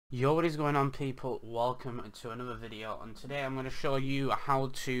Yo, what is going on, people? Welcome to another video, and today I'm going to show you how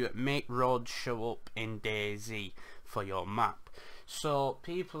to make roads show up in Dayz for your map. So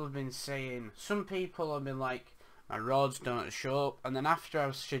people have been saying, some people have been like, my roads don't show up, and then after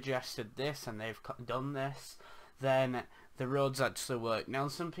I've suggested this and they've done this, then the roads actually work. Now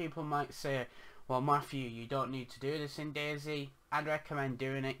some people might say, well Matthew, you don't need to do this in Dayz. I'd recommend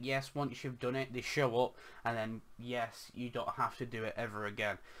doing it. Yes, once you've done it they show up, and then yes, you don't have to do it ever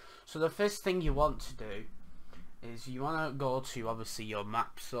again. So the first thing you want to do is you want to go to obviously your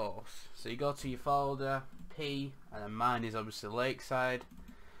map source. So you go to your folder P, and then mine is obviously Lakeside.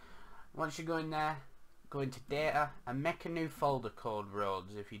 Once you go in there, go into data and make a new folder called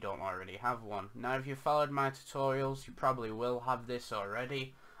roads if you don't already have one. Now if you followed my tutorials you probably will have this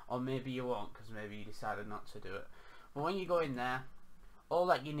already, or maybe you won't because maybe you decided not to do it. But when you go in there, all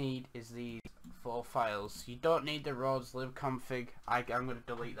that you need is these 4 files. You don't need the roads lib config. I'm going to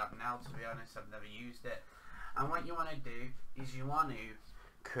delete that now, to be honest. I've never used it. And what you want to do is you want to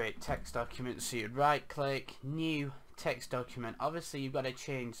create text documents. So you'd right click, new text document. Obviously you've got to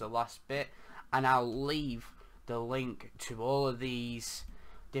change the last bit, and I'll leave the link to all of these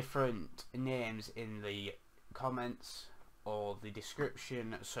different names in the comments or the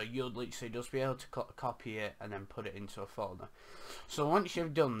description, so you'll literally just be able to copy it and then put it into a folder. So once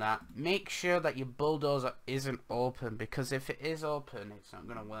you've done that, make sure that your Buldozer isn't open, because if it is open it's not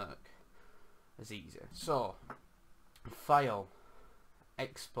going to work as easy. So file,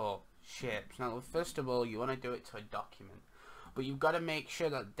 export, shapes. Now first of all you want to do it to a document, but you've got to make sure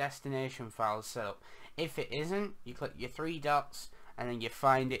that destination file is set up. If it isn't, you click your 3 dots and then you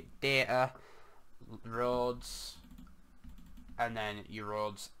find it, data, roads, and then your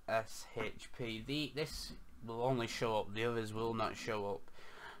roads.shp. This will only show up, the others will not show up.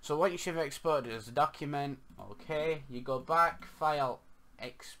 So once you've exported as a document, okay, you go back, file,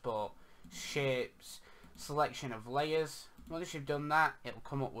 export, shapes, selection of layers. Once you've done that, it'll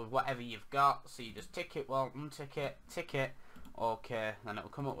come up with whatever you've got, so you just tick it, well, untick it, tick it, okay, then it'll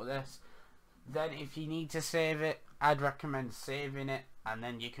come up with this. Then if you need to save it, I'd recommend saving it, and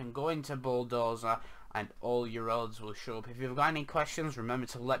then you can go into Buldozer and all your roads will show up. If you've got any questions, remember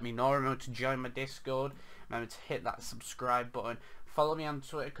to let me know. Remember to join my Discord. Remember to hit that subscribe button. Follow me on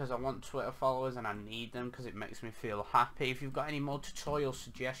Twitter because I want Twitter followers and I need them because it makes me feel happy. If you've got any more tutorial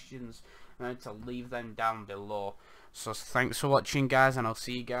suggestions, remember to leave them down below. So thanks for watching, guys, and I'll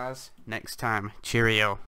see you guys next time. Cheerio.